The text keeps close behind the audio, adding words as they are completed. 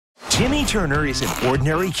Timmy Turner is an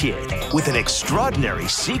ordinary kid with an extraordinary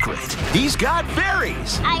secret. He's got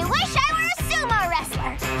fairies. I wish I were a sumo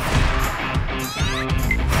wrestler.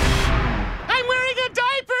 I'm wearing a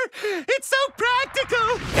diaper. It's so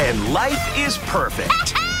practical. And life is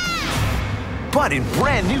perfect. But in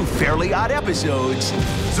brand new Fairly Odd episodes...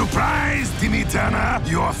 Surprise, Timmy Turner!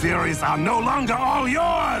 Your fairies are no longer all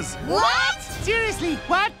yours! What? Seriously,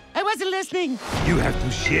 what? I wasn't listening. You have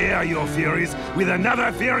to share your fairies with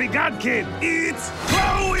another fairy god kid. It's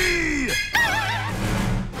Chloe!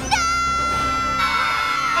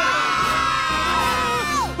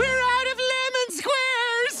 We're out of lemon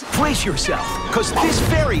squares! Brace yourself, because this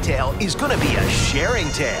fairy tale is gonna be a sharing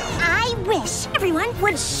tale. I wish everyone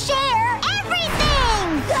would share everything!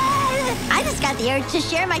 I just got the urge to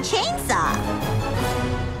share my chainsaw.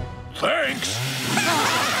 Thanks!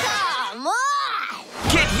 Come on!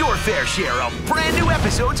 Get your fair share of brand new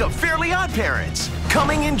episodes of Fairly OddParents.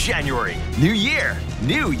 Coming in January. New year,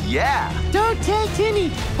 new yeah. Don't tell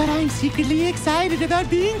Timmy, but I'm secretly excited about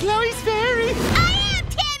being Chloe's fairy. I am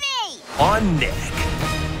Timmy! On Nick.